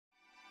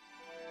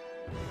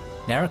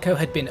Nariko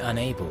had been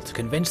unable to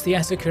convince the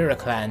Asakura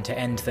clan to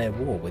end their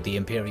war with the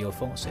Imperial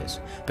forces,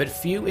 but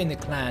few in the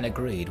clan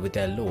agreed with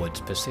their lord's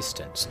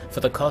persistence, for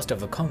the cost of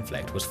the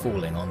conflict was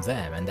falling on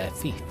them and their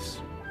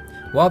fiefs.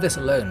 While this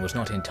alone was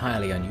not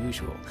entirely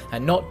unusual,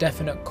 and not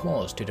definite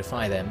cause to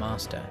defy their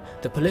master,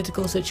 the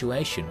political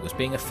situation was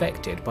being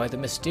affected by the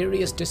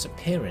mysterious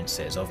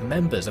disappearances of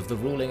members of the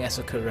ruling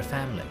Asakura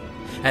family,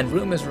 and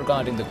rumours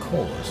regarding the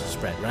cause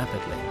spread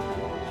rapidly.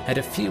 And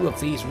a few of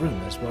these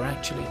rumours were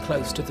actually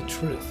close to the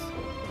truth.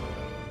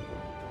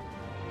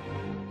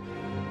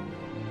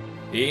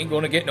 He ain't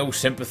gonna get no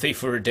sympathy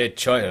for a dead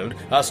child.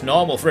 That's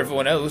normal for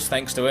everyone else,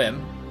 thanks to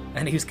him.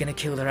 And who's gonna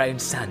kill their own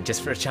son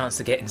just for a chance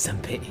to get in some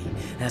pity?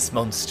 That's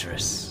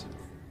monstrous.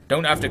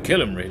 Don't have to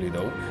kill him really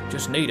though,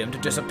 just need him to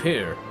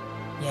disappear.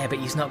 Yeah, but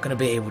he's not gonna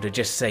be able to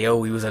just say,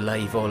 oh, he was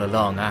alive all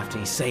along after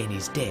he's saying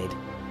he's dead.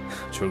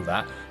 True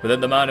that, but then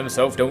the man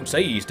himself don't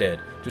say he's dead,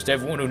 just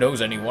everyone who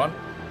knows anyone.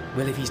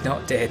 Well, if he's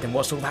not dead, then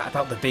what's all that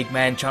about the big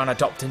man trying to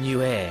adopt a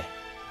new heir?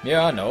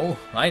 Yeah, I know.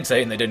 I ain't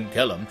saying they didn't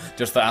kill him,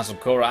 just that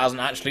Asakura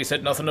hasn't actually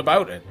said nothing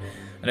about it.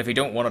 And if he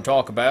don't want to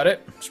talk about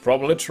it, it's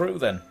probably true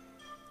then.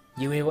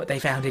 You hear what they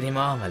found in his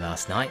armour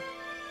last night?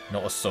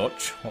 Not as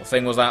such. What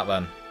thing was that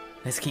then?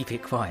 Let's keep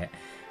it quiet.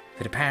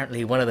 But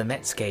apparently one of the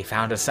Metsuke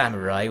found a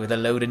samurai with a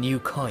load of new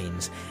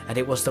coins, and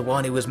it was the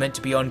one who was meant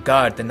to be on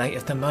guard the night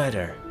of the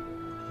murder.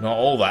 Not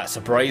all that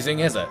surprising,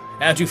 is it?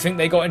 How do you think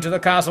they got into the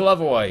castle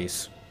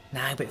otherwise?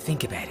 No, but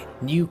think about it.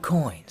 New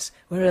coins.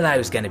 Where are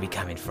those going to be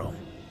coming from?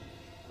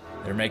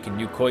 They're making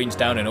new coins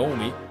down in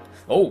Omi.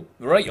 Oh,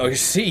 right, I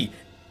see.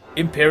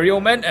 Imperial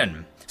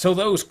Menton. So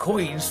those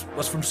coins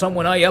was from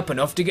someone high up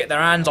enough to get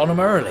their hands on them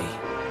early.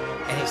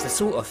 And it's the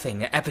sort of thing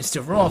that happens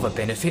to rather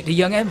benefit the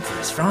young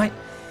empress, right?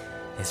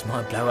 This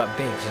might blow up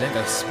big, so don't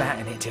go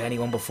spatting it to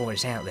anyone before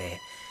it's out there.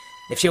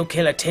 If she'll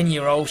kill a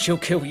 10-year-old, she'll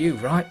kill you,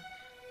 right?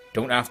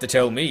 Don't have to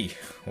tell me.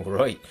 All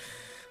right.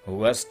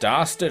 Oh, that's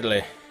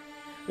dastardly.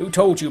 Who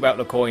told you about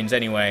the coins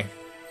anyway?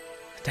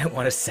 I don't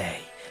want to say.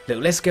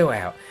 Look, let's go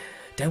out.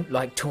 Don't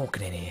like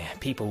talking in here.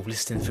 People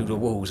listening through the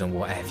walls and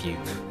what have you.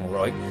 All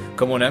right.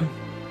 Come on then.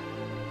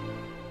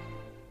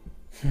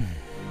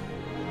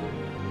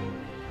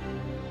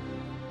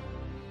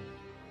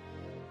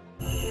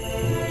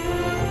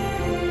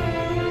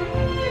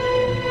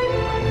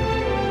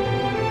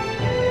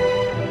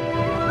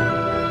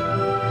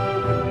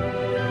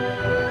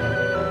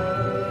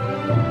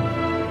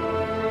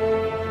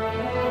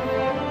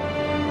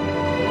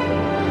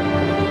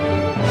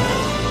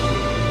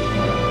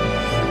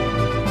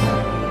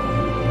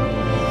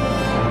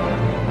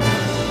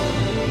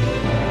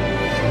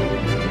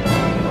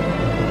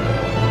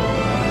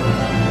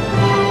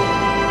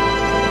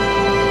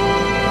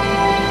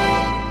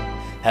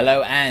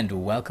 Hello and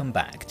welcome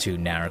back to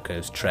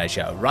Nariko's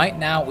Treasure. Right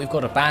now we've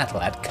got a battle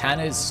at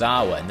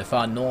Kanazawa in the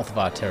far north of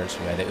our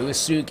territory where the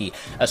Uesugi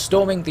are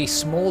storming the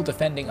small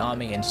defending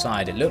army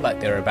inside. It looked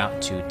like they were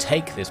about to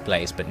take this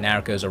place, but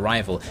Nariko's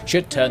arrival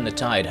should turn the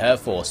tide. Her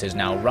force is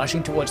now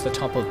rushing towards the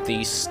top of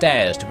these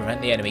stairs to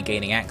prevent the enemy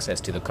gaining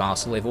access to the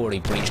castle. They've already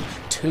breached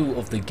 2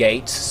 of the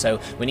gates, so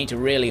we need to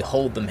really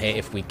hold them here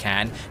if we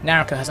can.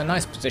 Nariko has a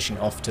nice position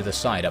off to the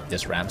side up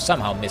this ramp,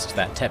 somehow missed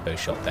that Teppo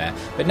shot there,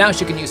 but now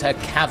she can use her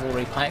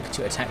cavalry pike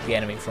to attack the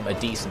enemy from a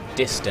decent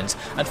distance.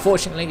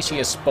 Unfortunately, she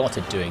is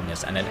spotted doing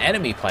this, and an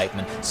enemy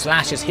pikeman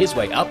slashes his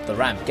way up the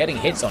ramp, getting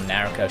hits on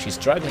Nariko. She's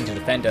struggling to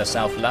defend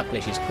herself. Luckily,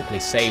 she's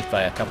quickly saved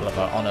by a couple of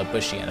her honor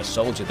bushi and a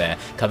soldier there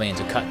coming in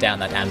to cut down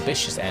that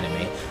ambitious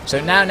enemy. So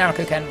now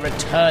Nariko can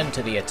return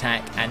to the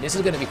attack, and this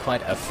is going to be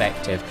quite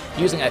effective.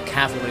 Using a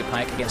cavalry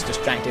pike against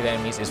distracted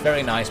enemies is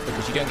very nice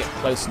because you don't get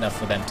close enough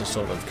for them to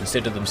sort of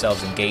consider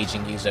themselves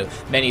engaging you, so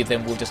many of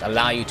them will just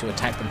allow you to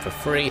attack them for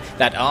free.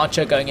 That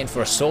archer going in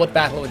for a sword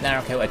battle with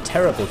Nariko, a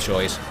terrible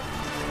choice.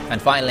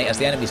 And finally, as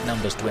the enemy's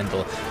numbers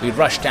dwindle, we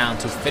rush down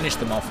to finish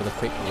them off with a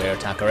quick rear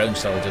attack. Our own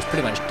soldiers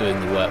pretty much doing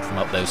the work from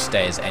up those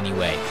stairs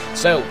anyway.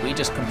 So we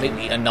just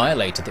completely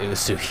annihilated the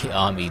Uesugi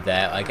army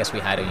there. I guess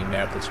we had a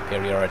numerical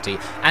superiority,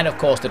 and of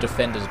course the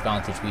defender's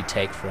advantage we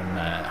take from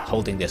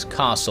holding this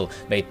castle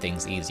made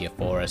things easier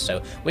for us.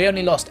 So we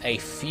only lost a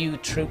few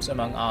troops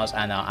among ours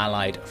and our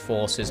allied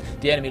forces,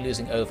 the enemy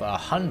losing over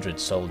 100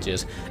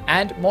 soldiers,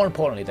 and more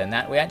importantly than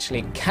that, we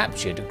actually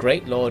captured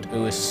Great Lord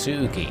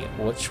Uesugi,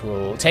 which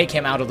will take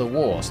him out of the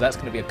war, so that's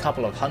going to be a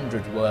couple of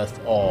hundred worth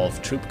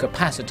of troop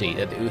capacity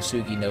that the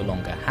Uesugi no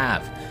longer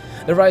have.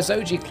 The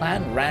Raizoji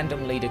clan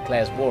randomly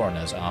declares war on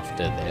us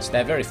after this.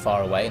 They're very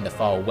far away in the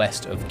far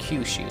west of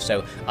Kyushu,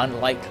 so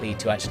unlikely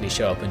to actually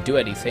show up and do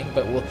anything,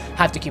 but we'll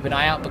have to keep an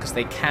eye out because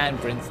they can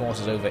bring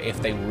forces over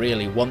if they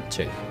really want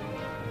to.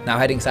 Now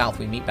heading south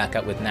we meet back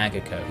up with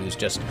Nariko, who's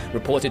just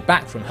reported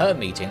back from her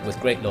meeting with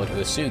Great Lord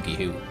Uesugi,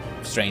 who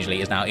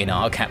strangely is now in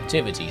our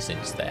captivity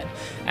since then.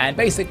 And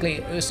basically,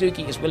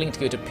 Uesugi is willing to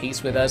go to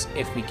peace with us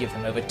if we give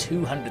him over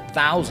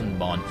 200,000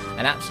 mon,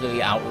 an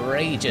absolutely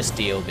outrageous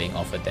deal being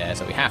offered there,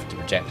 so we have to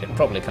reject it,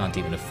 probably can't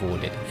even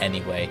afford it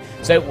anyway,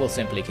 so we'll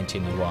simply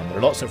continue on. There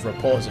are lots of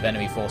reports of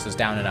enemy forces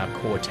down in our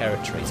core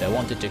territory, so I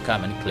wanted to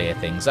come and clear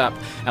things up,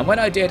 and when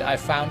I did, I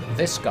found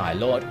this guy,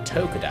 Lord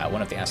Tokuda,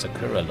 one of the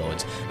Asakura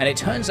lords, and it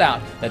turns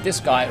out that this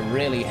guy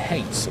really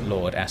hates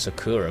Lord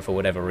Asakura for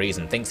whatever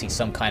reason, thinks he's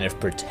some kind of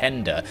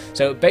pretender.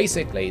 So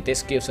basically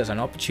this gives us an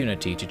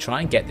opportunity to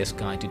try and get this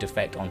guy to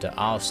defect onto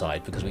our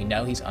side because we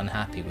know he's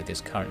unhappy with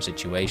his current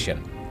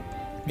situation.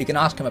 You can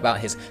ask him about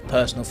his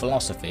personal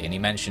philosophy, and he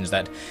mentions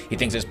that he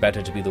thinks it's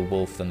better to be the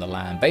wolf than the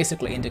lamb,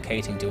 basically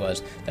indicating to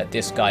us that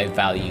this guy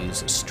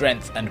values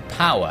strength and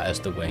power as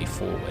the way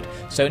forward.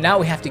 So now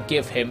we have to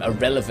give him a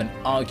relevant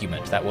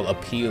argument that will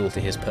appeal to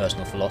his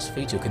personal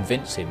philosophy to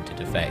convince him to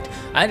defect.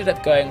 I ended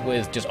up going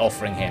with just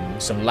offering him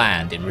some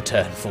land in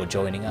return for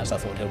joining us. I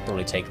thought he'll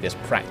probably take this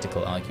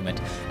practical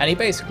argument, and he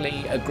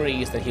basically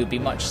agrees that he would be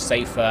much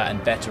safer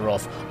and better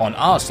off on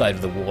our side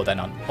of the war than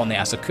on the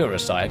Asakura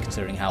side,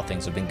 considering how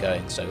things have been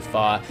going so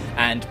far,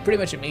 and pretty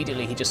much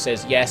immediately he just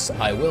says, yes,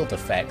 I will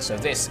defect. So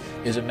this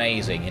is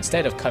amazing.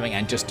 Instead of coming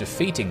and just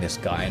defeating this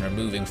guy and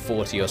removing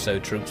 40 or so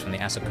troops from the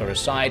Asakura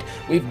side,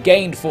 we've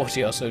gained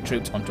 40 or so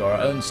troops onto our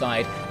own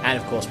side, and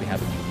of course we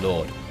have a new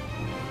lord.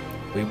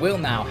 We will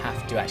now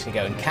have to actually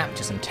go and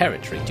capture some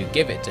territory to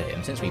give it to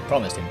him. Since we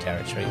promised him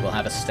territory, we'll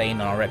have a stain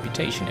on our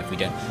reputation if we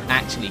don't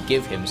actually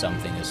give him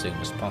something as soon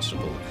as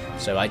possible.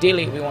 So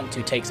ideally we want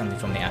to take something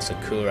from the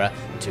Asakura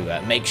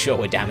to make sure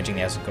we're damaging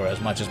the Asakura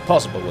as much as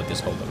possible with this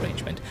whole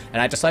arrangement.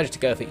 And I decided to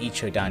go for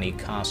Ichodani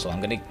Castle.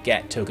 I'm going to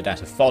get Tokuda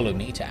to follow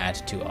me to add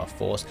to our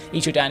force.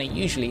 Ichodani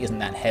usually isn't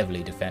that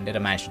heavily defended. I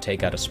managed to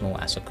take out a small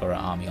Asakura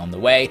army on the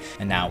way,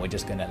 and now we're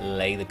just going to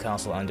lay the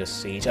castle under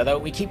siege. Although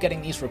we keep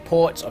getting these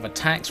reports of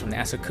attacks from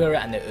the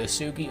Asakura and the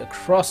Uesugi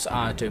across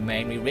our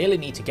domain, we really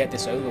need to get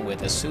this over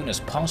with as soon as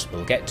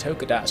possible, get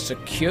Tokuda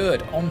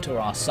secured onto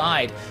our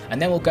side,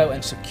 and then we'll go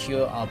and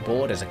secure our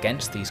borders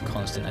against these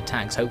constant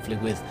attacks, hopefully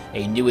with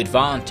a new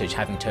advantage,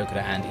 having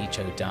Tokuda and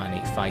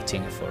Ichodani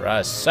fighting for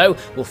us. So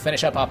we'll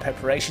finish up our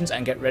preparations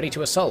and get ready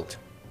to assault.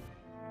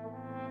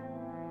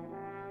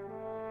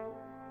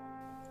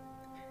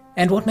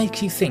 And what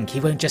makes you think he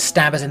won't just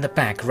stab us in the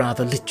back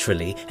rather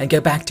literally and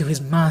go back to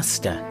his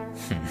master?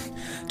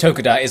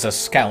 Tokuda is a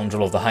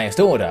scoundrel of the highest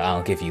order,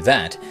 I'll give you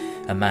that.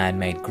 A man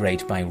made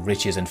great by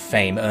riches and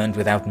fame earned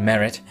without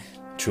merit.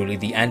 Truly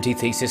the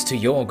antithesis to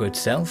your good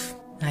self.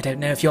 I don't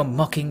know if you're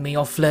mocking me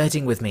or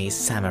flirting with me,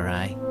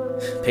 samurai.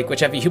 Pick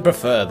whichever you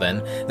prefer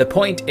then. The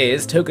point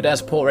is,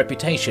 Tokuda's poor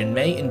reputation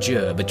may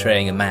endure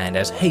betraying a man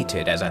as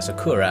hated as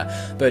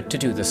Asakura, but to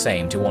do the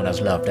same to one as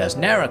loved as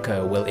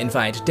Nariko will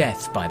invite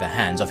death by the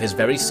hands of his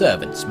very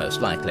servants,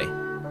 most likely.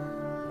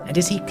 And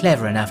is he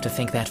clever enough to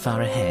think that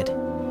far ahead?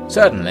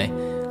 Certainly.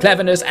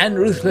 Cleverness and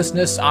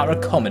ruthlessness are a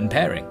common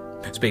pairing.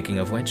 Speaking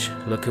of which,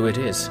 look who it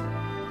is.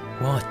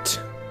 What?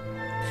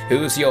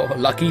 Who's your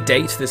lucky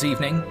date this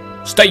evening?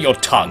 Stay your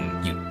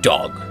tongue, you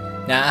dog!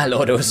 Ah,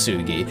 Lord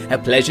Uesugi, a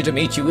pleasure to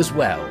meet you as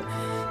well.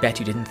 Bet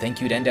you didn't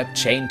think you'd end up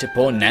chained to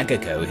poor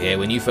Nagako here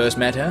when you first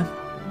met her?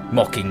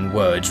 Mocking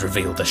words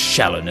reveal the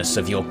shallowness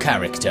of your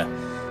character.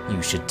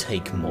 You should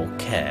take more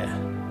care.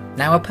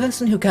 Now a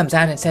person who comes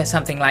out and says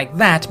something like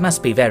that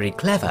must be very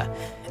clever.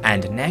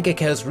 And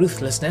Nagako's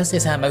ruthlessness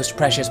is her most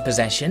precious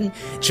possession.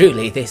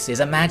 Truly, this is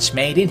a match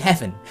made in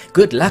heaven.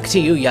 Good luck to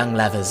you, young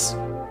lovers.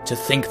 To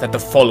think that the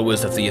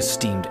followers of the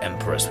esteemed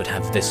Empress would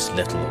have this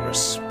little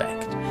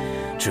respect.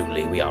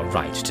 Truly, we are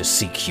right to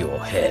seek your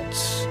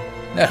heads.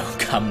 Oh,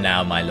 come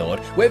now, my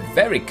lord. We're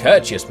very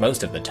courteous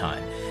most of the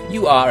time.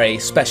 You are a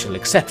special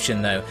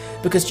exception, though,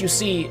 because you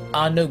see,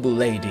 our noble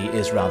lady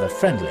is rather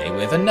friendly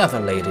with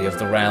another lady of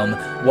the realm,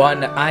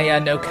 one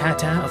Aya no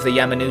Kata of the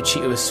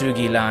Yamanouchi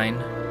Uesugi line.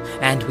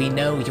 And we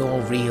know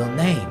your real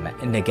name,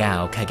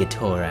 Nagao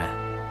Kagetora.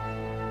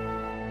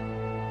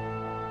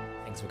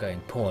 Things were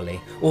going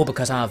poorly, all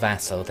because our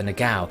vassal, the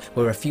Nagao,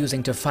 were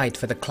refusing to fight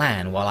for the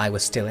clan while I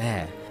was still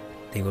heir.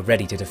 They were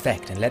ready to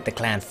defect and let the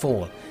clan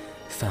fall.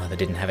 Father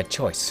didn't have a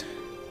choice.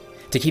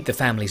 To keep the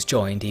families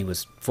joined, he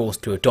was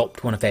forced to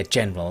adopt one of their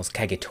generals,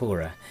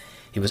 Kagetora.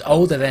 He was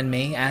older than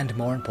me, and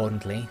more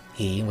importantly,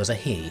 he was a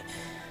he.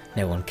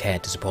 No one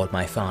cared to support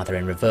my father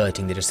in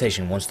reverting the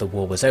decision once the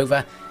war was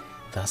over,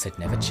 thus it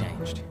never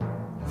changed.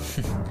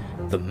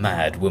 The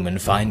mad woman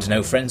finds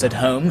no friends at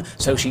home,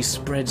 so she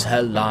spreads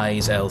her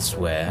lies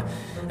elsewhere.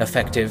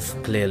 Effective,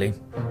 clearly.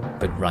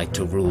 But right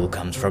to rule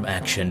comes from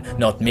action,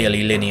 not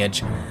merely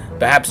lineage.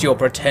 Perhaps your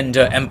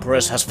pretender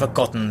empress has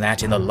forgotten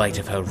that in the light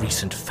of her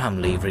recent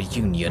family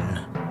reunion.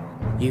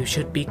 You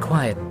should be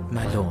quiet,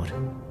 my lord.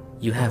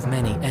 You have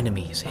many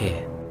enemies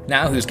here.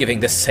 Now who's giving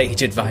the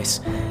sage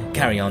advice?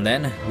 Carry on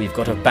then, we've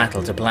got a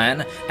battle to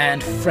plan,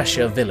 and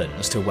fresher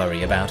villains to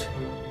worry about.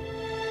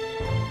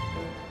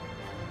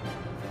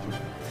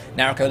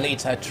 Nariko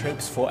leads her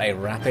troops for a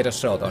rapid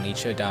assault on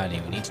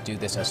Ichodani. We need to do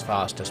this as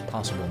fast as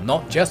possible,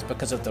 not just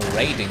because of the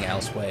raiding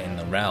elsewhere in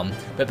the realm,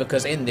 but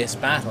because in this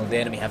battle the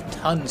enemy have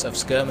tons of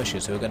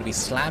skirmishers who are going to be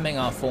slamming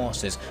our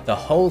forces the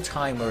whole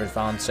time we're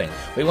advancing.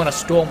 We want to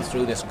storm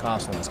through this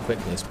castle as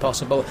quickly as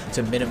possible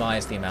to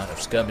minimise the amount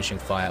of skirmishing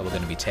fire we're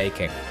going to be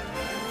taking.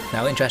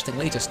 Now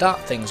interestingly, to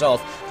start things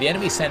off, the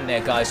enemy send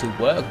their guys who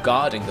were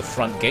guarding the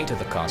front gate of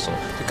the castle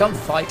to come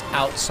fight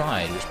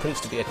outside, which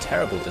proves to be a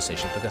terrible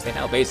decision because they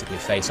now basically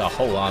face our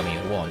whole army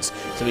at once.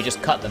 So we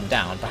just cut them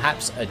down,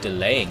 perhaps a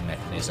delaying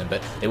mechanism,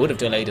 but they would have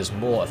delayed us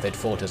more if they'd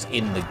fought us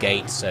in the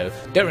gate, so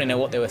don't really know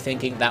what they were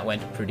thinking. That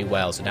went pretty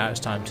well, so now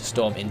it's time to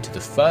storm into the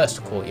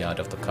first courtyard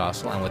of the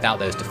castle, and without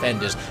those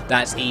defenders,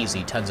 that's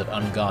easy. Tons of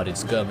unguarded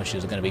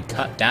skirmishers are going to be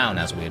cut down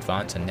as we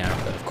advance, and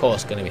Nariko, of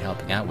course, going to be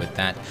helping out with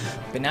that.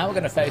 But now we're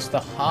going to face the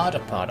harder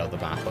part of the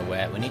battle,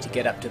 where we need to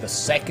get up to the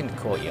second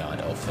courtyard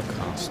of the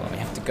castle, and we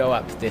have to go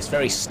up this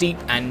very steep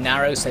and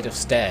narrow set of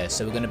stairs,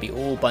 so we're going to be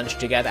all bunched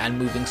together and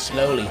moving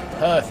slowly.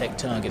 Perfect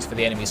targets for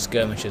the enemy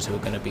skirmishers who are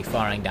going to be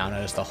firing down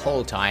at us the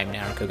whole time.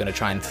 Nariko going to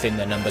try and thin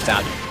their numbers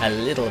out a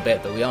little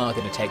bit, but we are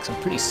going to take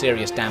some pretty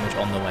serious damage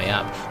on the way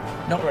up.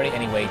 Not really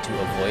any way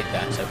to avoid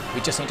that, so we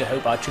just need to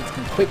hope our troops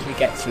can quickly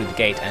get through the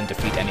gate and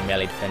defeat any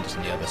melee defenders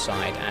on the other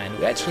side. And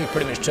we actually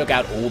pretty much took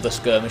out all the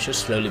skirmishers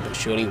slowly but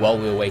surely while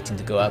we were waiting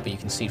to go up, but you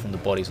can see from the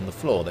bodies on the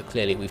floor that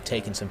clearly we've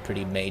taken some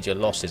pretty major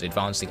losses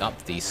advancing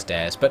up these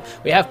stairs. But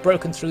we have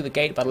broken through the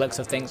gate by the looks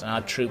of things, and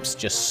our troops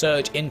just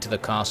surge into the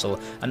castle,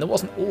 and there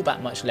wasn't all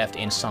that much left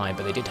inside,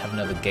 but they did have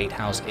another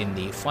gatehouse in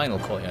the final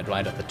courtyard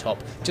right at the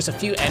top. Just a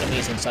few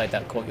enemies inside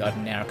that courtyard,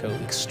 and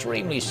Nariko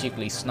extremely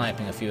cheekily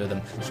sniping a few of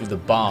them through the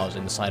bars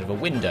in the side of a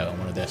window on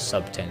one of their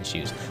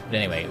sub-10 But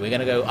anyway, we're going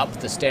to go up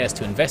the stairs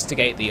to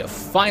investigate the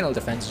final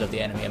defences of the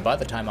enemy, and by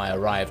the time I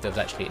arrived there was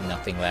actually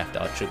nothing left.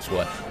 Our troops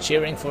were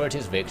cheering for it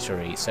as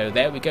victory. So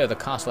there we go, the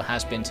castle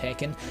has been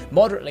taken.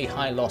 Moderately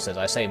high losses,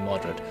 I say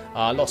moderate.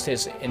 Our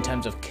losses in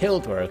terms of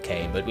killed were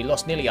okay, but we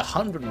lost nearly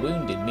 100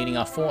 wounded, meaning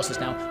our force is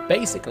now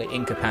basically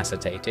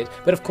incapacitated.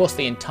 But of course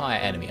the entire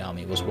enemy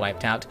army was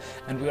wiped out,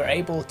 and we were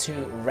able to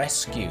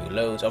rescue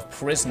loads of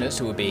prisoners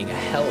who were being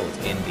held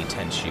in the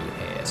Tenshu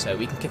here. So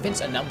we can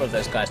convince a number of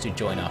those guys to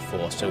join our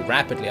force, so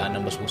rapidly our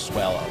numbers will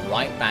swell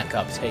right back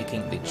up,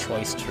 taking the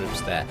choice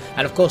troops there.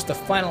 And of course the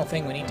final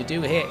thing we need to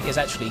do here is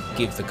actually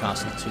give the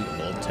castle to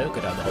Lord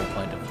Tokuda. The whole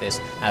point of this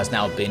has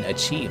now been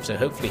achieved, so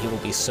hopefully he will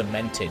be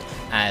cemented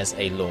as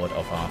a lord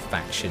of our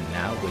faction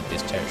now with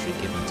this territory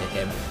given to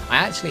him. I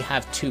actually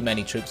have too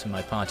many troops in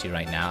my party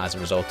right now as a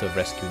result of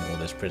rescuing all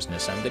those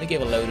prisoners, so I'm going to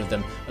give a load of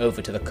them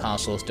over to the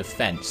castle's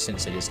defense.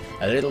 Since it is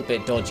a little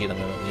bit dodgy at the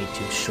moment, we need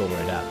to shore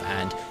it up,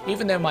 and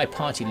even though my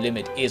party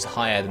limit is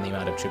higher than the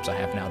amount of troops I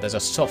have now, there's a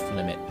soft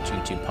limit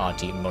due to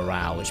party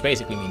morale, which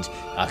basically means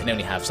I can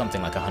only have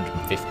something like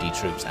 150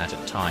 troops at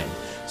a time.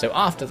 So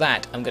after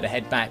that, I'm going to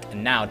head back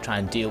and now try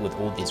and deal with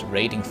all these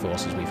raiding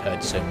forces we've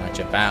heard so much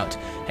about.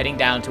 Heading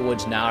down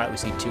towards Nara, we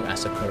see two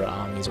Asakura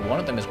armies. One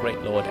of them is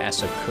Great Lord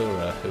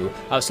Asakura, who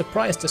I was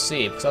surprised to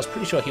see because I was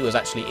pretty sure he was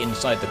actually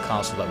inside the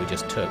castle that we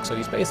just took. So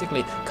he's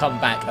basically come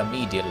back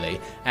immediately,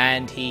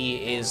 and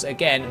he is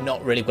again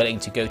not really willing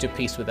to go to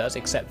peace with us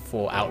except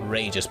for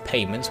outrageous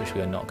payments, which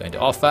we are not going to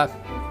offer.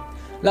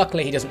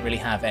 Luckily, he doesn't really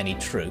have any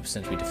troops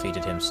since we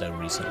defeated him so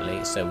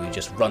recently, so we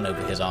just run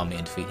over his army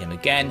and defeat him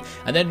again,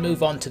 and then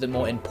move on to the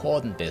more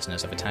important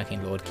business of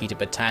attacking Lord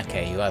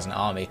Kitabatake, who has an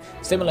army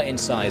similar in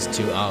size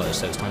to ours,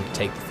 so it's time to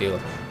take the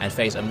field and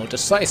face a more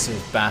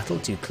decisive battle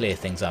to clear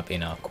things up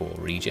in our core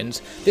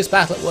regions. This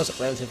battle was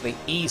relatively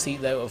easy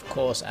though, of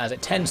course, as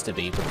it tends to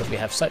be, because we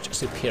have such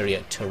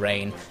superior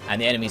terrain,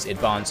 and the enemy's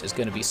advance is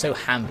going to be so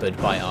hampered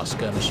by our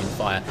skirmishing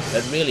fire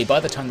that really by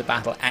the time the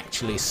battle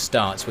actually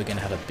starts, we're going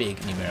to have a big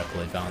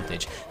numerical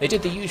advantage. They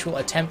did the usual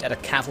attempt at a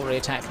cavalry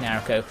attack,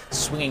 Nariko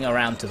swinging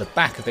around to the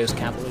back of those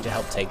cavalry to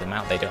help take them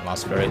out. They don't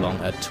last very long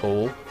at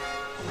all.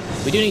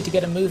 We do need to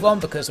get a move on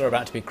because we're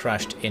about to be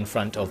crushed in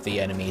front of the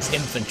enemy's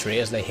infantry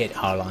as they hit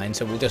our line,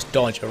 so we'll just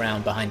dodge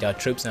around behind our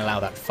troops and allow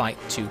that fight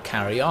to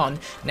carry on.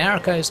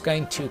 Nariko is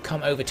going to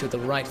come over to the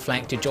right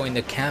flank to join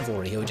the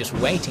cavalry who are just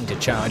waiting to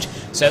charge,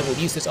 so we'll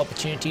use this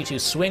opportunity to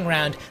swing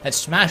round and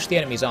smash the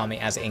enemy's army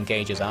as it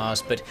engages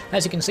ours. But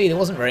as you can see, there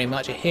wasn't very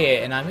much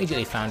here, and I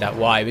immediately found out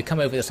why. We come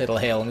over this little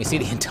hill and we see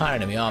the entire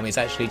enemy army is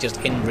actually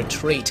just in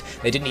retreat.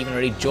 They didn't even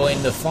really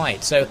join the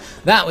fight, so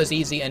that was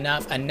easy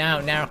enough, and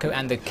now Nariko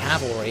and the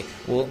cavalry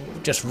will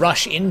just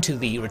rush into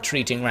the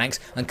retreating ranks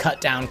and cut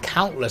down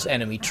countless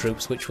enemy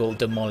troops, which will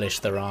demolish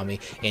their army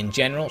in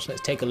general. So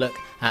let's take a look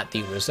at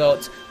the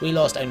results. We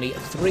lost only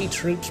 3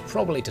 troops,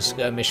 probably to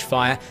skirmish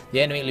fire.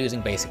 The enemy losing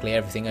basically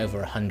everything, over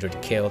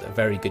 100 killed. A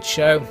very good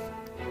show.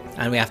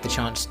 and we have the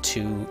chance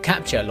to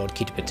capture Lord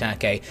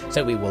Kitapitake,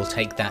 so we will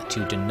take that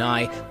to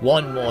deny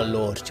one more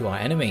lord to our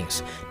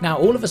enemies. Now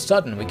all of a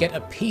sudden we get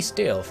a peace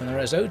deal from the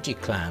Rozoji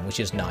clan, which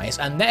is nice,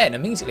 and then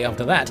immediately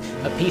after that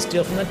a peace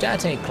deal from the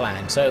Date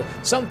clan, so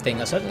something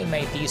has suddenly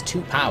made these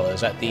two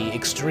powers at the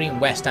extreme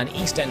west and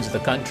east ends of the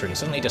country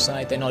suddenly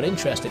decide they're not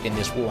interested in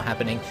this war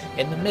happening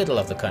in the middle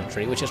of the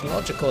country, which is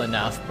logical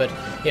enough, but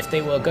if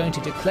they were going to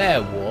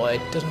declare war,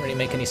 it doesn't really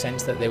make any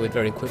sense that they would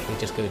very quickly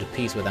just go to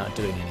peace without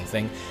doing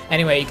anything.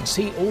 Anyway, you can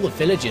see all the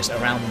villages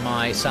around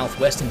my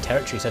southwestern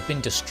territories have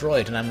been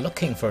destroyed, and I'm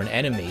looking for an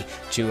enemy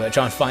to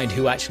try and find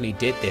who actually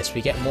did this.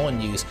 We get more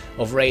news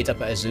of raids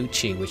up at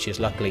Azuchi, which is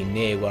luckily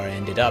near where I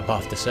ended up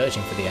after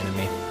searching for the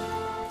enemy.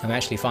 I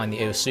actually find the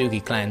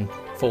Uesugi clan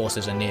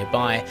forces are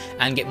nearby,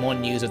 and get more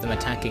news of them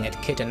attacking at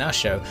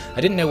Kitanasho. I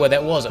didn't know where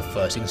that was at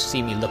first. You can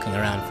see me looking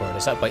around for it.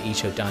 It's up by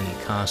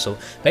Ichodani Castle.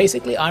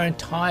 Basically, our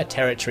entire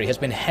territory has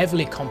been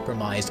heavily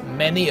compromised.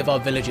 Many of our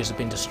villages have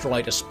been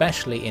destroyed,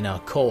 especially in our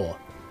core.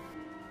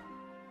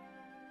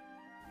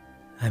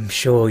 I'm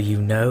sure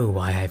you know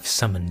why I've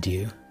summoned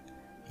you.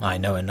 I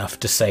know enough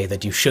to say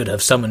that you should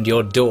have summoned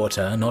your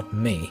daughter, not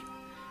me.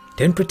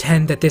 Don't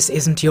pretend that this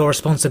isn't your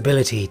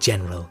responsibility,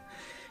 General.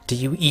 Do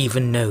you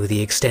even know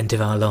the extent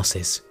of our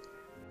losses?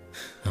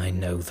 I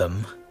know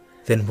them.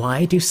 Then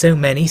why do so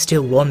many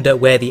still wonder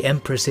where the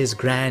Empress's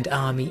grand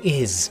army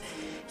is?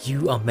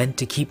 You are meant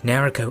to keep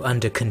Nariko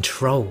under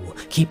control,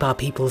 keep our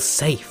people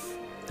safe.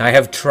 I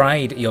have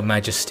tried, Your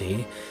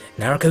Majesty.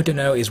 Nariko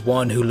Dono is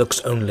one who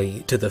looks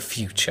only to the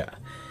future.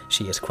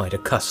 She is quite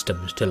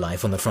accustomed to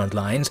life on the front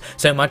lines,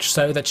 so much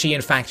so that she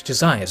in fact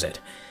desires it.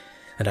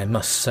 And I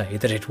must say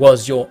that it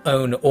was your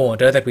own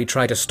order that we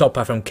try to stop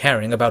her from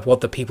caring about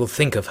what the people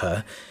think of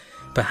her.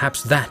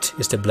 Perhaps that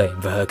is to blame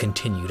for her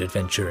continued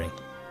adventuring.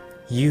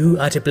 You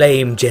are to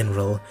blame,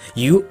 General.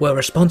 You were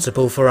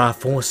responsible for our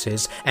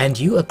forces, and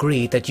you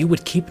agreed that you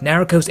would keep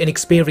Nariko's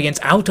inexperience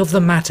out of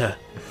the matter.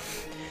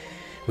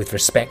 With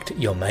respect,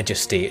 Your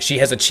Majesty, she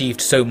has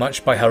achieved so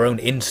much by her own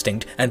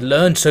instinct, and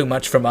learned so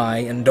much from I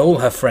and all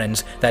her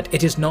friends, that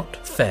it is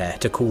not fair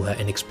to call her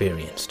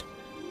inexperienced.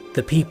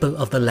 The people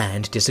of the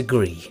land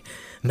disagree.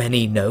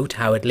 Many note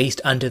how at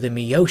least under the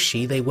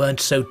Miyoshi they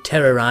weren't so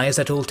terrorized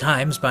at all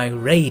times by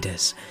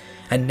raiders,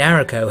 and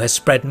Nariko has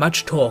spread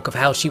much talk of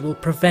how she will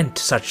prevent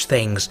such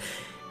things.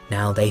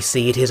 Now they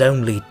see it is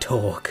only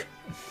talk.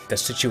 The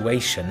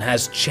situation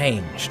has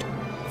changed.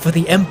 For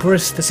the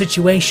Empress, the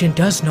situation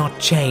does not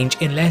change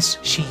unless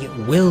she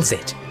wills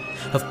it.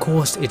 Of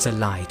course it's a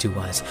lie to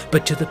us,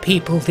 but to the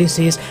people this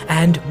is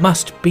and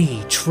must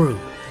be true.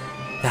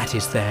 That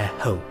is their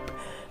hope.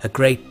 A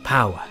great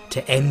power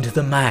to end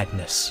the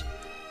madness.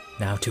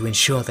 Now, to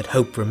ensure that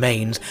hope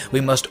remains,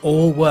 we must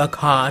all work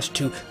hard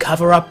to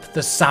cover up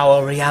the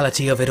sour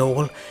reality of it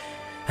all.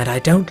 And I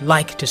don't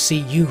like to see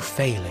you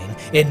failing,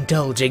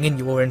 indulging in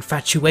your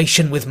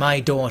infatuation with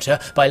my daughter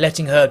by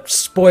letting her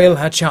spoil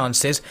her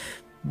chances,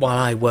 while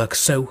I work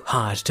so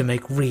hard to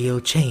make real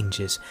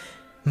changes.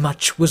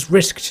 Much was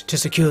risked to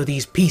secure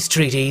these peace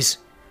treaties.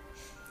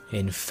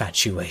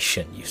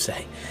 Infatuation, you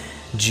say.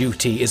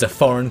 Duty is a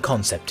foreign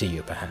concept to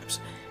you, perhaps.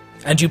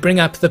 And you bring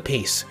up the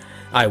peace.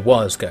 I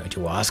was going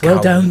to ask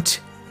Well, don't.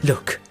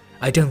 Look,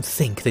 I don't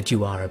think that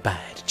you are a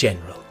bad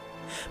general.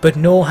 But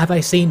nor have I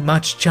seen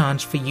much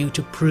chance for you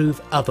to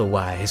prove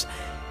otherwise.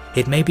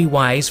 It may be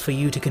wise for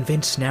you to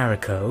convince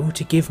Nariko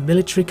to give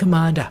military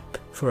command up,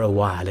 for a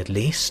while at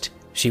least.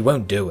 She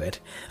won't do it,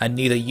 and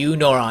neither you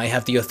nor I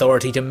have the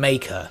authority to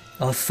make her.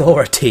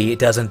 Authority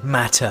doesn't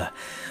matter.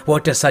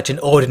 What does such an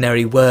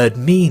ordinary word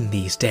mean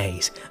these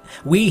days?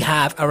 We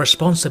have a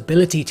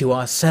responsibility to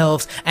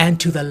ourselves and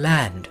to the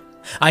land.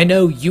 I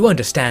know you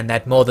understand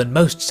that more than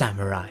most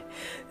samurai.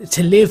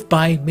 To live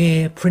by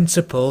mere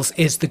principles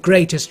is the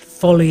greatest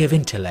folly of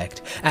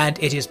intellect, and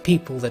it is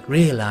people that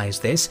realize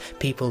this,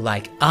 people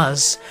like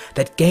us,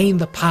 that gain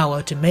the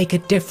power to make a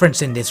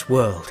difference in this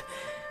world.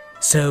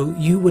 So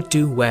you would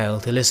do well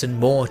to listen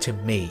more to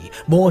me,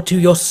 more to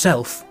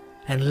yourself,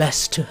 and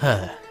less to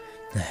her.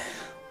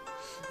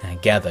 I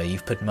gather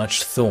you've put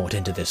much thought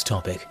into this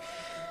topic.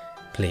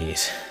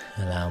 Please,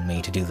 allow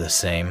me to do the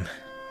same.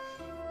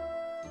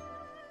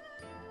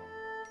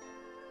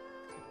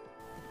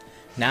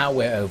 Now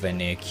we're over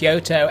near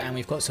Kyoto, and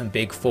we've got some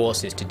big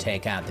forces to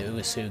take out. The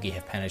Uesugi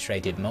have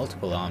penetrated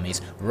multiple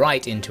armies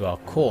right into our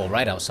core,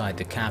 right outside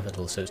the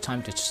capital, so it's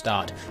time to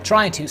start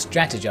trying to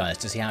strategize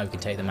to see how we can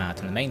take them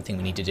out. And the main thing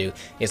we need to do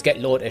is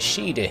get Lord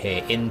Ashida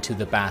here into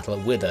the battle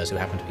with us, who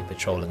happen to be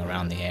patrolling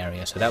around the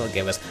area. So that will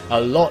give us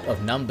a lot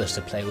of numbers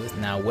to play with,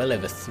 now well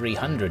over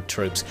 300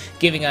 troops,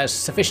 giving us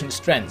sufficient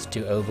strength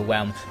to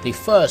overwhelm the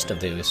first of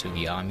the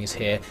Uesugi armies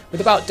here,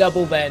 with about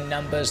double their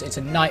numbers. It's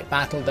a night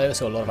battle though,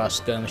 so a lot of our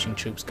skirmishing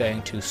troops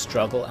going to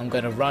struggle. I'm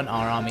going to run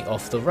our army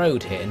off the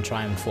road here and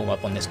try and form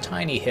up on this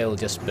tiny hill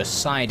just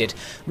beside it.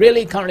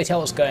 Really can't really tell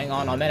what's going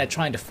on. Our men are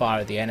trying to fire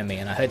at the enemy,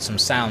 and I heard some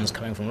sounds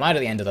coming from right at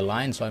the end of the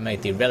line, so I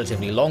made the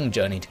relatively long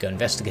journey to go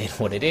investigate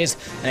what it is,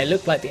 and it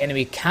looked like the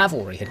enemy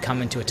cavalry had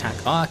come in to attack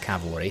our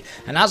cavalry,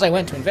 and as I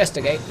went to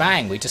investigate,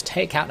 bang, we just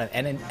take out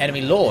an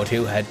enemy lord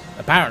who had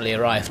apparently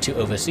arrived to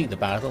oversee the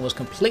battle and was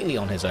completely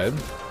on his own.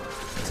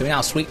 So we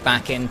now sweep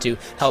back in to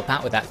help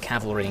out with that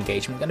cavalry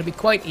engagement. Going to be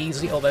quite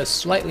easy, although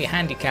slightly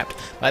handicapped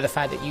by the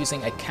fact that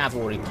using a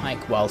cavalry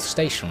pike while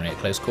stationary at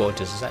close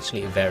quarters is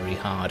actually very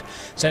hard.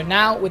 So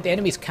now with the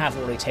enemy's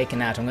cavalry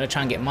taken out, I'm going to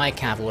try and get my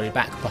cavalry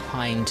back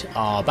behind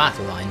our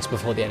battle lines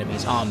before the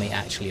enemy's army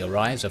actually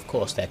arrives. Of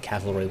course, their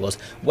cavalry was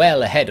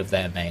well ahead of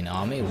their main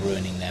army,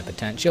 ruining their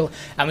potential,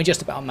 and we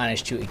just about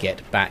managed to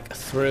get back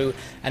through.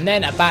 And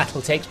then a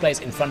battle takes place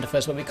in front of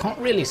us where we can't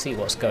really see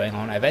what's going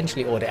on. I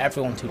eventually order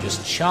everyone to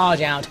just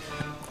charge out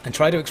and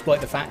try to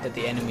exploit the fact that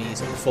the enemy's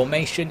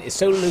formation is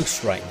so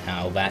loose right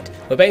now that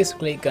we're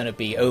basically going to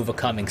be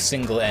overcoming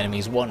single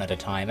enemies one at a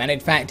time, and in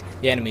fact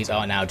the enemies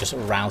are now just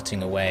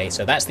routing away.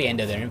 So that's the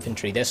end of their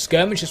infantry. Their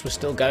skirmishers were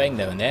still going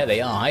though, and there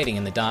they are hiding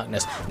in the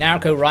darkness.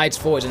 Nariko rides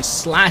forwards and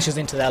slashes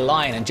into their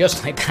line, and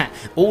just like that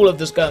all of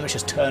the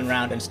skirmishers turn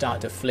around and start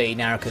to flee.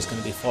 Nariko's going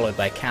to be followed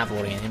by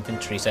cavalry and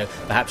infantry, so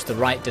perhaps the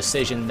right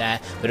decision there,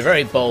 but a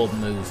very bold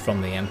move from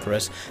the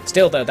Emperors.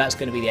 Still though, that's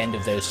going to be the end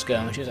of those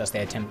skirmishers as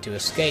they attempt to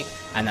escape,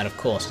 and that of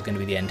course is going to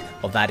be the end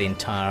of that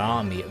entire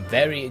army.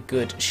 Very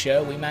good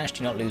show. We managed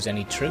to not lose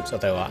any troops,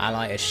 although our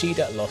ally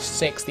Ashida lost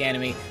 6, the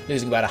enemy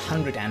losing about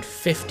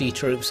 150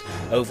 troops.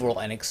 Overall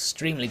an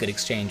extremely good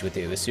exchange with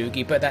the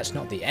Uesugi, but that's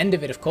not the end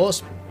of it of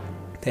course.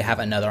 They have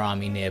another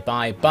army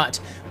nearby,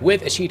 but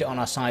with Ashida on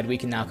our side we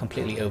can now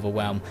completely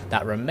overwhelm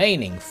that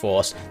remaining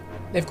force.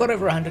 They've got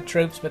over 100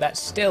 troops, but that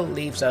still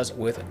leaves us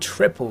with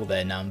triple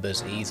their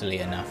numbers, easily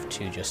enough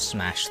to just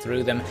smash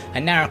through them.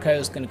 And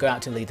Nariko's going to go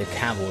out to lead the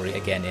cavalry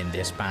again in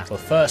this battle.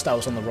 First, I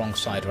was on the wrong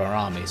side of our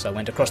army, so I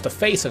went across the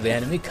face of the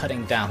enemy,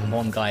 cutting down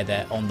one guy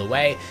there on the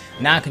way.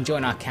 Now I can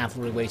join our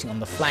cavalry waiting on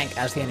the flank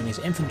as the enemy's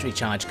infantry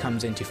charge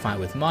comes in to fight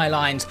with my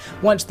lines.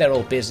 Once they're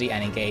all busy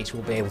and engaged,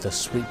 we'll be able to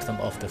sweep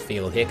them off the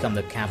field. Here come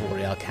the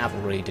cavalry. Our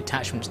cavalry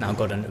detachment's now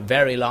gotten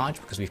very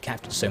large because we've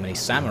captured so many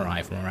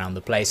samurai from around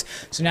the place.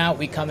 So now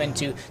we come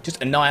into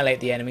just annihilate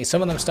the enemy.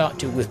 Some of them start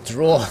to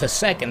withdraw the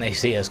second they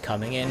see us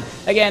coming in.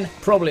 Again,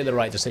 probably the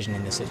right decision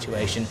in this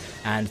situation,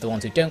 and the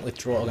ones who don't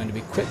withdraw are going to be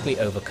quickly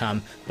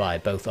overcome by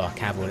both our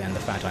cavalry and the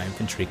fact our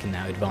infantry can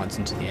now advance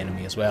into the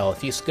enemy as well. A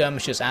few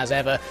skirmishers as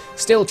ever,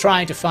 still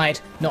trying to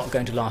fight, not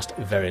going to last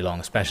very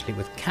long, especially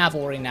with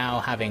cavalry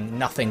now having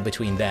nothing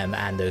between them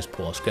and those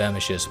poor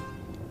skirmishers.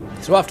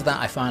 So after that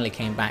I finally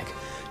came back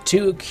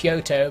to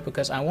Kyoto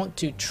because I want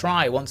to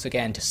try once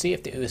again to see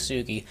if the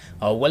Uesugi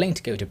are willing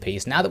to go to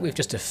peace. Now that we've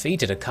just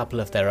defeated a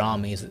couple of their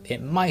armies,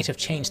 it might have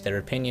changed their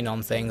opinion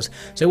on things.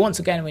 So once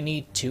again we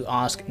need to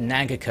ask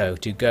Nariko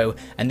to go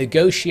and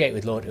negotiate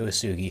with Lord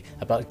Uesugi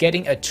about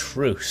getting a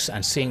truce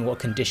and seeing what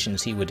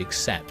conditions he would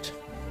accept.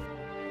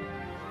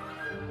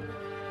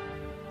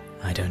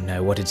 I don't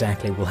know what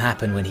exactly will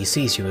happen when he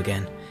sees you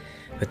again,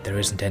 but there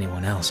isn't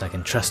anyone else I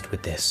can trust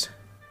with this.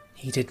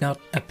 He did not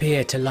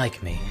appear to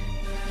like me,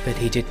 but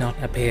he did not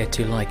appear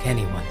to like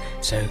anyone,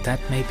 so that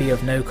may be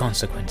of no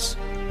consequence.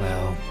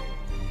 Well,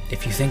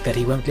 if you think that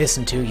he won't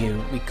listen to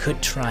you, we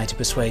could try to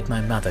persuade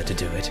my mother to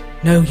do it.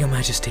 No, Your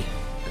Majesty.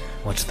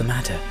 What's the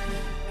matter?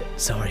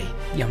 Sorry,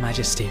 Your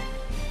Majesty.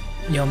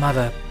 Your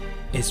mother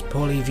is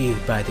poorly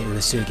viewed by the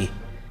Uesugi.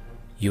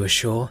 You are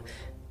sure?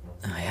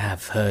 I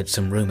have heard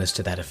some rumors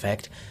to that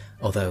effect,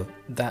 although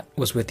that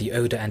was with the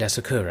Oda and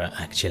Asakura,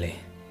 actually.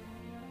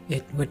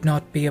 It would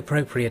not be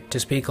appropriate to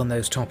speak on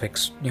those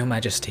topics, Your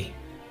Majesty.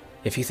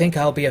 If you think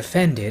I'll be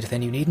offended,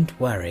 then you needn't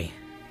worry.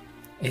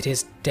 It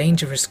is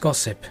dangerous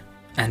gossip,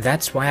 and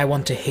that's why I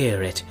want to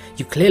hear it.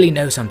 You clearly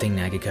know something,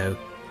 Nariko.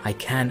 I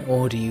can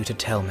order you to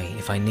tell me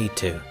if I need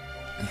to.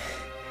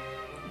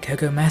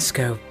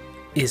 Kogomasko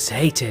is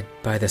hated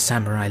by the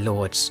samurai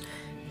lords.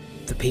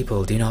 The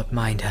people do not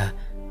mind her,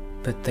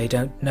 but they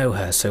don't know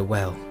her so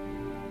well.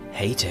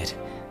 Hated?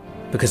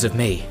 Because of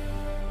me?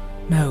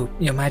 No,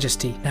 Your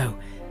Majesty, no.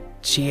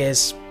 She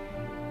is...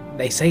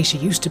 They say she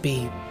used to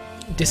be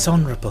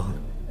dishonorable.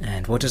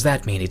 And what does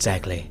that mean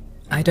exactly?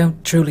 I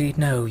don't truly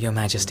know, Your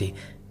Majesty,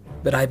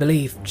 but I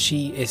believe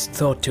she is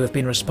thought to have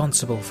been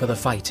responsible for the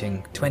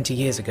fighting 20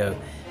 years ago,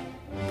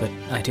 but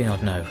I do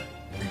not know.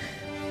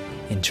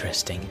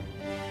 Interesting.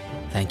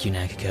 Thank you,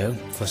 Nariko,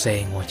 for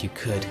saying what you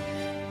could.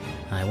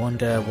 I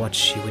wonder what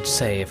she would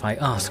say if I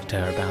asked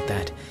her about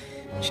that.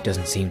 She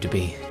doesn't seem to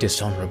be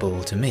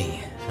dishonorable to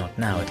me, not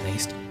now at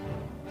least.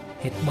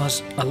 It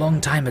was a long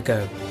time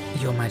ago,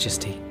 Your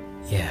Majesty.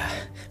 Yeah,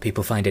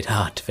 people find it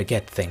hard to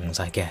forget things,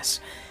 I guess.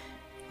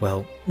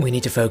 Well, we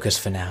need to focus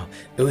for now.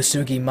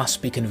 Uesugi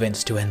must be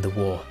convinced to end the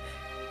war,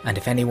 and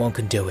if anyone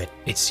can do it,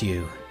 it's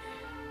you.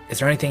 Is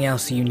there anything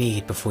else you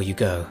need before you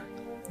go?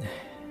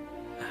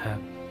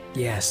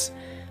 Yes.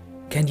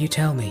 Can you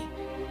tell me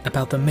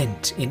about the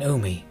mint in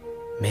Omi?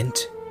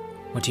 Mint?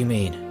 What do you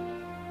mean?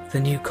 The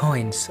new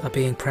coins are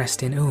being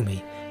pressed in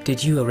Umi.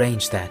 Did you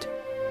arrange that?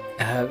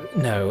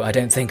 No, I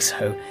don't think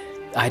so.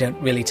 I don't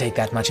really take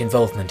that much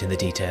involvement in the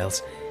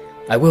details.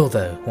 I will,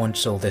 though,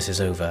 once all this is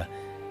over.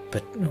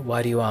 But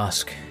why do you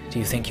ask? Do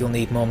you think you'll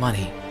need more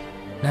money?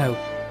 No,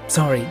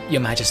 sorry,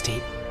 Your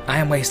Majesty. I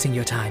am wasting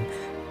your time.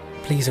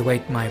 Please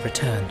await my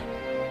return.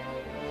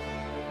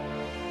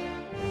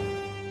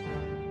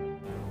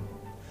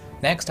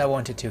 Next, I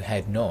wanted to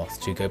head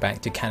north to go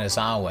back to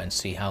Kanazawa and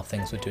see how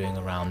things were doing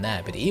around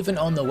there, but even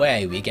on the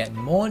way we get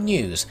more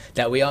news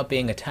that we are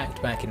being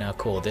attacked back in our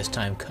core. This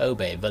time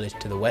Kobe, a village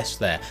to the west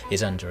there,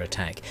 is under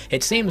attack.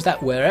 It seems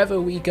that wherever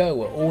we go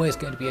we're always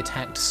going to be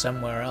attacked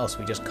somewhere else.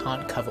 We just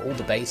can't cover all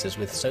the bases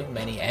with so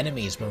many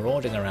enemies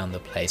marauding around the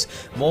place.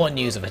 More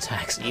news of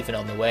attacks even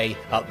on the way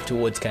up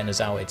towards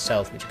Kanazawa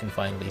itself, which you can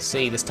finally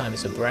see. This time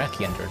it's a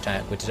Baraki under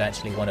attack, which is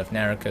actually one of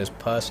Nariko's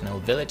personal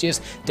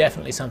villages.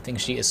 Definitely something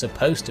she is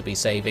supposed to be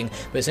saving,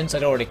 but since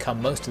I'd already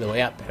come most of the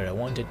way up here, I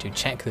wanted to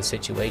check the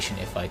situation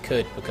if I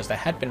could, because there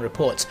had been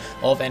reports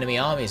of enemy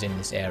armies in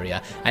this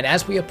area, and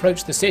as we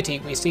approach the city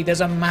we see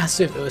there's a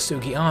massive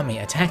Uesugi army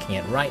attacking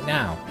it right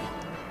now.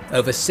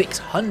 Over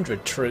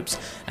 600 troops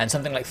and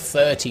something like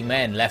 30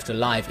 men left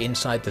alive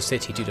inside the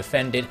city to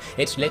defend it.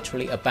 It's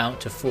literally about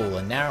to fall,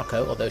 and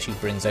Nariko, although she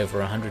brings over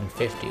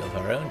 150 of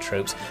her own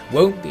troops,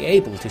 won't be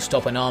able to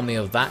stop an army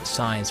of that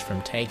size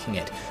from taking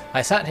it.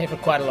 I sat here for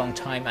quite a long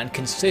time and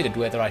considered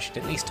whether I should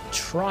at least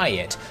try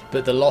it,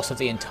 but the loss of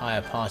the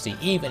entire party,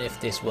 even if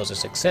this was a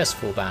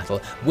successful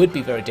battle, would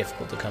be very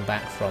difficult to come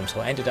back from, so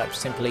I ended up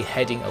simply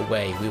heading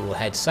away. We will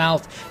head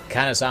south.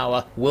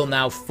 Kanazawa will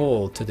now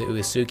fall to the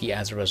Uesugi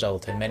as a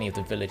result, and many of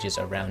the villages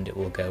around it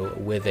will go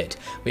with it.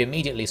 We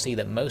immediately see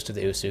that most of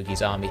the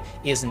Uesugi's army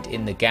isn't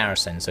in the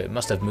garrison, so it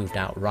must have moved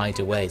out right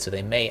away, so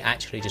they may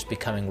actually just be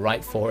coming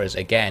right for us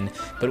again.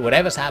 But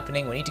whatever's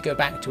happening, we need to go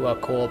back to our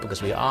core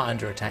because we are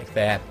under attack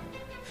there.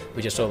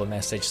 We just saw the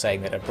message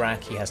saying that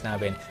Abraki has now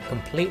been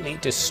completely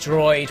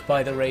destroyed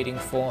by the raiding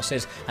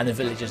forces, and the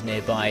villages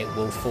nearby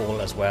will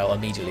fall as well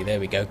immediately. There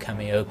we go,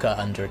 Kamioka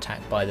under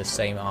attack by the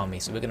same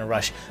army. So we're going to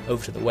rush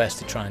over to the west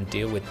to try and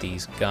deal with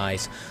these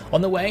guys.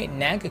 On the way,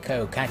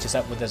 Nagako catches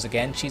up with us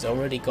again. She's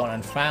already gone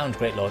and found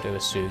Great Lord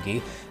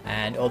Uesugi,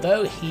 and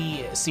although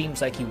he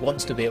seems like he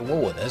wants to be at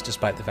war with us,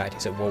 despite the fact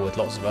he's at war with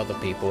lots of other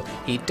people,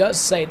 he does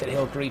say that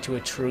he'll agree to a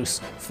truce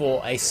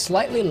for a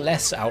slightly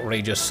less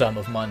outrageous sum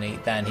of money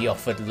than he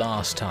offered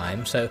last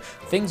time. So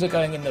things are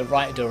going in the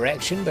right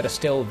direction, but are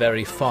still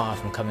very far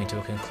from coming to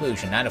a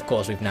conclusion. And of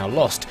course we've now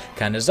lost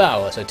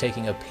Kanazawa, so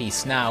taking a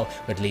peace now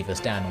would leave us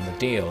down on the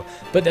deal.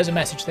 But there's a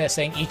message there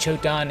saying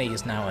Ichodani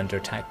is now under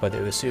attack by the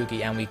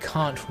Uesugi, and we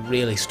can't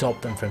really stop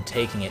them from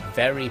taking it.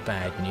 Very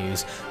bad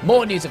news.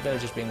 More news of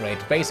villages being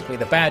raided. Basically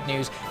the bad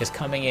news is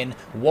coming in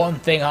one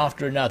thing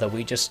after another.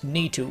 We just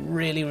need to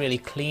really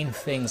clean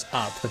things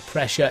up. The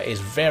pressure is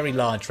very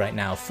large right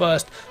now.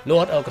 First,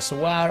 Lord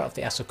Ogasawara of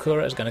the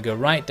Asakura is going to go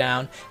right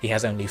down. He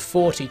has only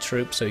 40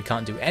 troops, so he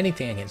can't do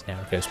anything against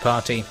Nariko's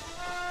party.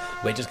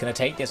 We're just going to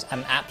take this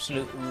an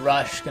absolute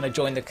rush, going to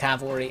join the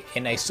cavalry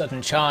in a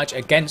sudden charge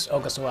against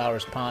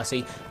Ogasawara's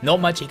party. Not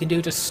much he can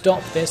do to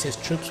stop this. His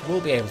troops will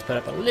be able to put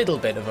up a little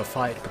bit of a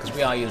fight because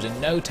we are using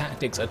no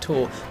tactics at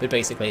all, but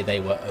basically they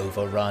were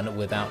overrun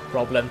without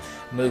problem.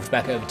 Moved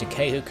back over to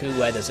Keihuku,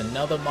 where there's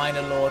another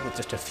minor lord with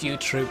just a few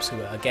troops who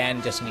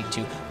again just need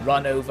to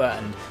run over,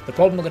 and the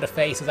problem we're going to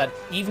face is that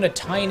even a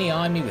tiny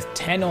army with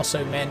 10 or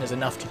so men is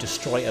enough to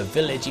destroy a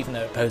village, even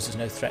though it poses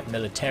no threat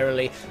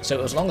militarily.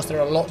 So as long as there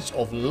are lots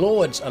of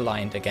lords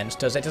aligned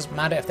against us, it doesn't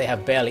matter if they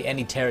have barely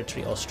any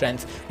territory or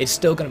strength, it's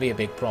still going to be a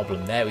big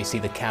problem. There we see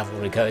the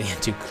cavalry going in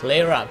to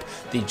clear up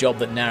the job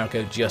that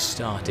Nariko just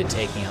started,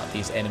 taking out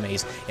these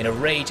enemies in a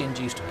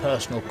rage-induced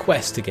personal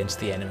quest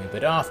against the enemy.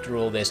 But after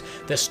all this,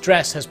 the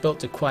stress has built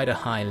to quite a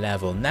high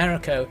level.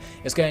 Nariko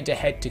is going to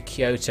head to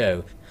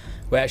Kyoto,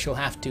 where she'll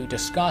have to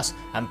discuss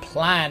and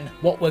plan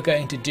what we're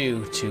going to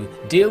do to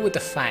deal with the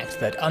fact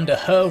that under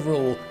her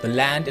rule the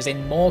land is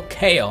in more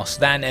chaos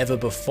than ever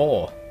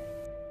before.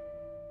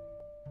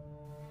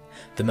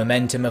 The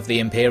momentum of the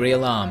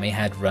Imperial army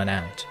had run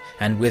out,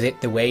 and with it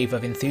the wave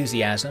of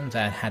enthusiasm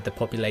that had the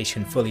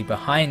population fully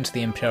behind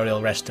the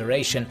Imperial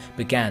restoration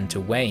began to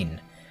wane.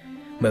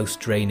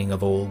 Most draining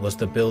of all was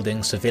the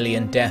building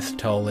civilian death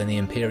toll in the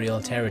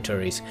Imperial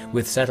territories,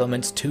 with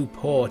settlements too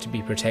poor to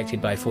be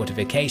protected by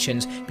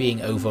fortifications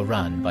being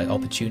overrun by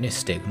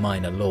opportunistic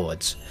minor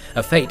lords,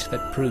 a fate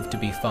that proved to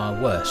be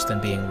far worse than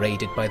being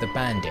raided by the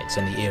bandits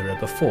in the era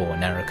before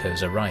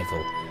Nariko's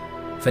arrival.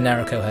 For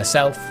Nariko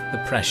herself,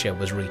 the pressure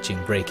was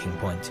reaching breaking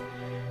point.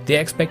 The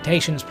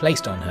expectations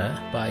placed on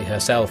her, by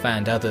herself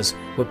and others,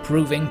 were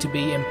proving to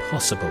be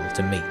impossible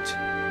to meet.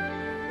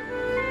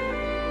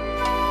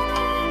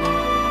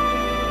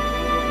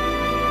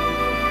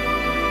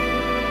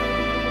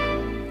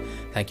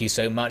 Thank you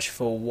so much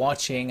for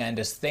watching, and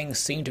as things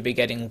seem to be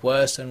getting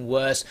worse and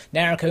worse,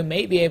 Nariko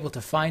may be able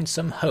to find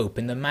some hope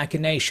in the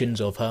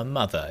machinations of her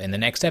mother in the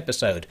next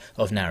episode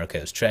of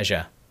Nariko's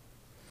Treasure.